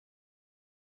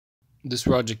This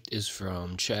project is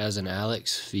from Chaz and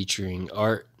Alex featuring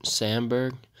Art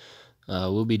Sandberg.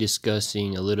 We'll be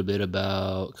discussing a little bit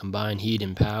about combined heat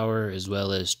and power as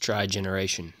well as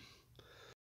trigeneration.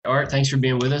 Art, thanks for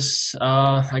being with us.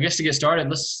 I guess to get started,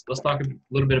 let's talk a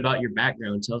little bit about your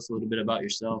background. Tell us a little bit about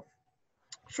yourself.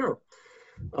 Sure.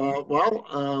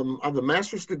 I have a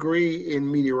master's degree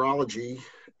in meteorology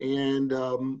and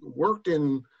worked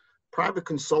in private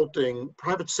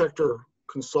sector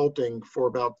consulting for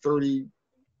about 32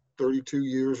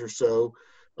 years or so,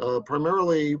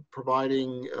 primarily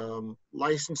providing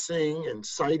licensing and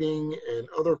siting and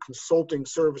other consulting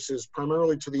services,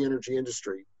 primarily to the energy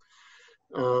industry.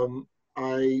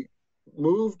 I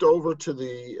moved over to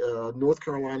the North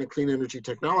Carolina Clean Energy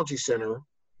Technology Center,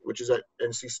 which is at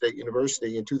NC State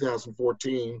University, in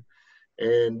 2014.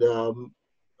 And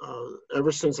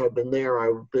ever since I've been there,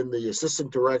 I've been the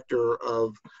assistant director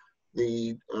of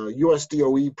the US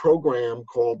DOE program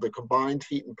called the Combined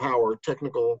Heat and Power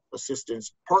Technical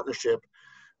Assistance Partnership,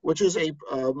 which is a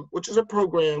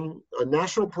program, a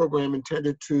national program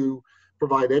intended to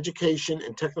provide education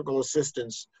and technical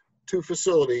assistance to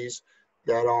facilities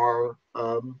that are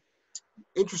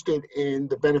interested in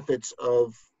the benefits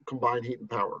of combined heat and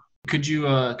power. Could you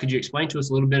explain to us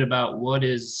a little bit about what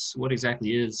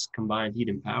exactly is combined heat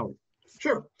and power?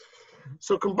 Sure.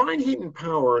 So combined heat and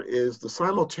power is the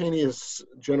simultaneous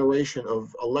generation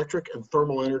of electric and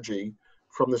thermal energy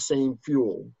from the same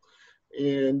fuel.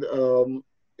 And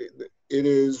it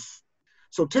is,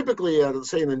 so typically at,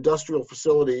 say, an industrial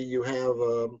facility, you have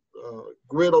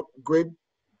grid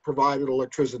provided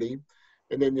electricity,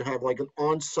 and then you have like an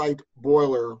on-site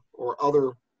boiler or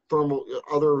other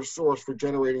source for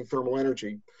generating thermal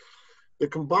energy. The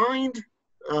combined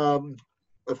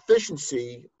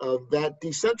efficiency of that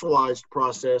decentralized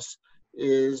process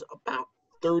is about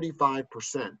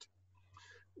 35%.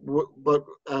 But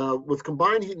with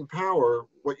combined heat and power,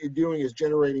 what you're doing is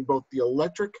generating both the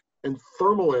electric and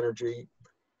thermal energy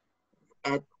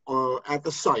at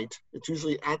the site. It's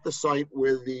usually at the site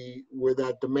where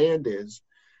that demand is,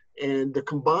 and the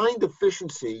combined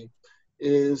efficiency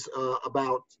is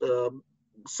about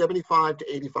 75 to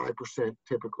 85%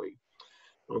 typically.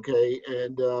 Okay,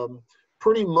 and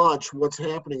pretty much what's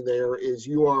happening there is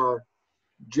you are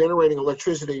generating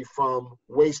electricity from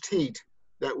waste heat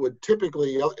that would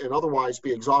typically and otherwise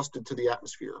be exhausted to the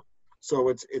atmosphere. So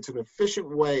it's an efficient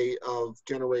way of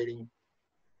generating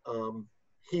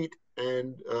heat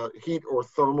or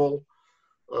thermal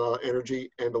energy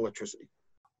and electricity.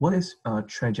 What is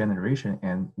trigeneration,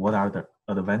 and what are the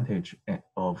advantages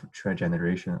of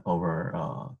trigeneration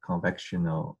over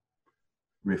conventional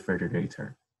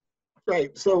refrigerator?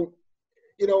 Right. So,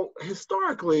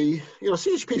 historically,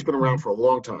 CHP has been around for a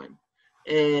long time,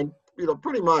 and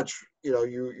pretty much,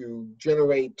 you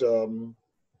generate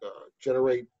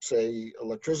say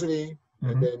electricity,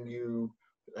 and then you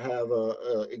have a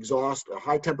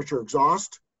high temperature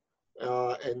exhaust.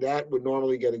 And that would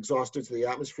normally get exhausted to the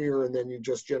atmosphere, and then you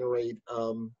just generate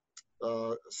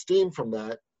steam from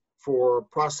that for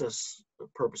process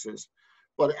purposes.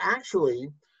 But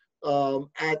actually, a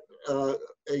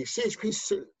CHP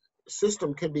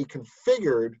system can be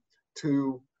configured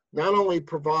to not only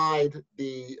provide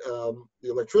the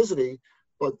electricity,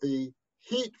 but the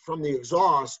heat from the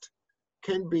exhaust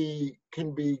can be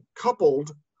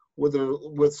coupled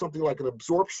with something like an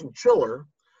absorption chiller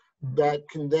that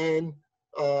can then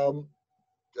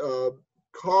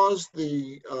cause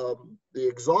the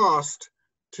exhaust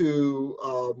to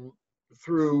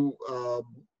through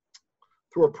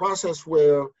a process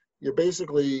where you're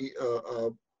basically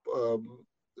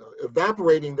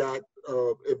evaporating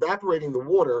the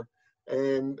water,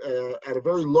 and at a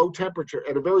very low temperature,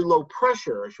 at a very low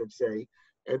pressure, I should say.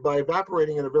 And by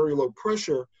evaporating at a very low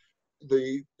pressure,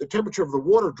 the temperature of the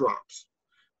water drops,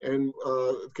 and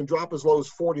it can drop as low as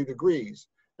 40 degrees.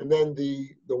 And then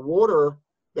the water,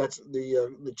 that's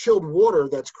the chilled water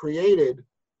that's created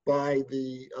by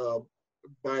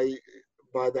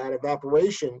that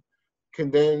evaporation, can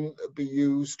then be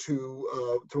used to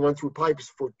run through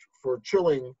pipes for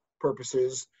chilling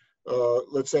purposes.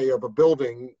 Let's say of a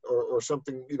building or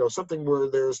something, something where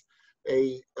there's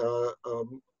a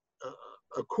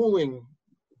cooling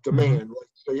demand, like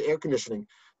say air conditioning.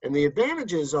 And the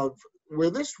advantages of where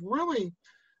this really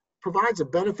provides a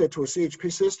benefit to a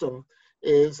CHP system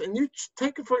is, and you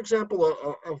take, for example,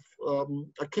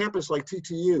 a campus like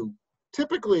TTU.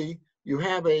 Typically, you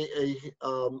have a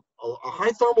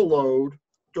high thermal load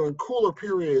during cooler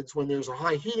periods when there's a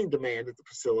high heating demand at the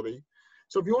facility.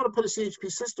 So if you want to put a CHP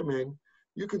system in,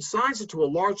 you can size it to a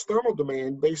large thermal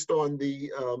demand based on the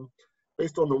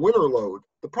winter load.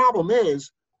 The problem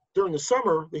is during the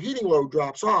summer, the heating load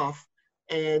drops off,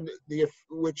 and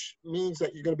which means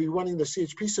that you're going to be running the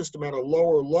CHP system at a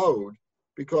lower load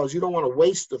because you don't want to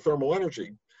waste the thermal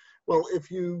energy. Well,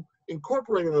 if you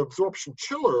incorporate an absorption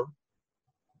chiller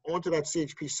onto that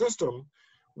CHP system,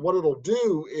 what it'll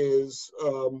do is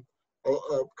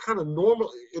kind of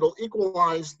it'll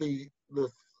equalize the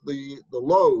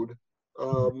load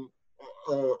on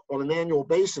an annual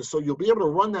basis. So you'll be able to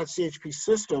run that CHP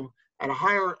system at a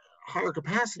higher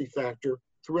capacity factor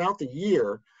throughout the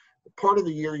year. Part of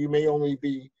the year you may only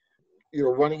be,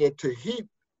 running it to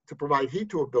provide heat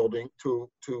to a building, to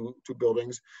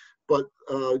buildings, but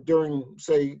during,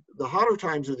 say, the hotter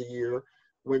times of the year,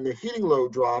 when the heating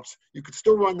load drops, you could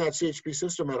still run that CHP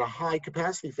system at a high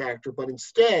capacity factor, but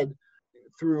instead,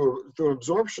 through an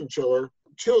absorption chiller,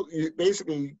 you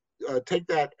basically take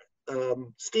that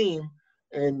steam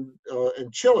and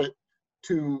chill it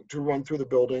to run through the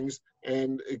buildings,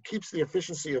 and it keeps the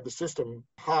efficiency of the system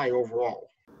high overall.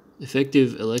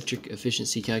 Effective electric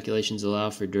efficiency calculations allow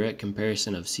for direct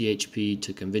comparison of CHP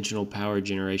to conventional power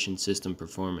generation system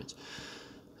performance.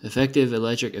 Effective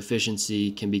electric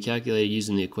efficiency can be calculated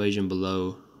using the equation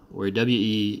below, where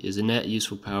WE is a net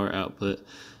useful power output,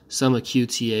 sum of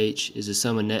QTH is a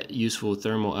sum of net useful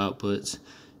thermal outputs,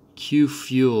 Q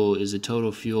fuel is the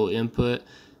total fuel input,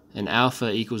 and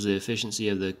alpha equals the efficiency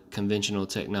of the conventional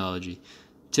technology.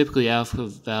 Typically, alpha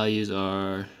values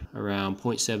are around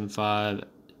 0.75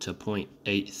 to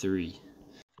 0.83. It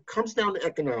comes down to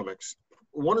economics.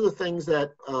 One of the things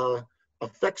that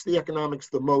affects the economics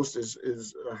the most is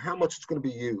how much it's going to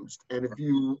be used. And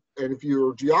if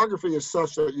your geography is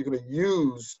such that you're going to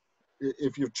use,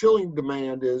 if your chilling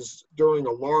demand is during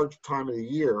a large time of the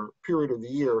year, period of the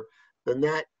year, then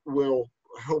that will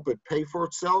help it pay for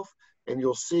itself. And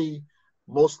you'll see,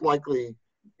 most likely,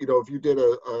 if you did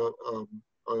a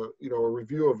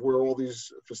review of where all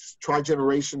these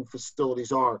trigeneration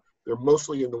facilities are, they're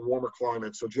mostly in the warmer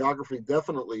climate. So geography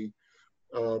definitely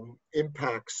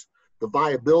impacts the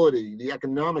viability, the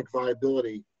economic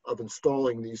viability of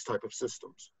installing these type of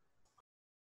systems.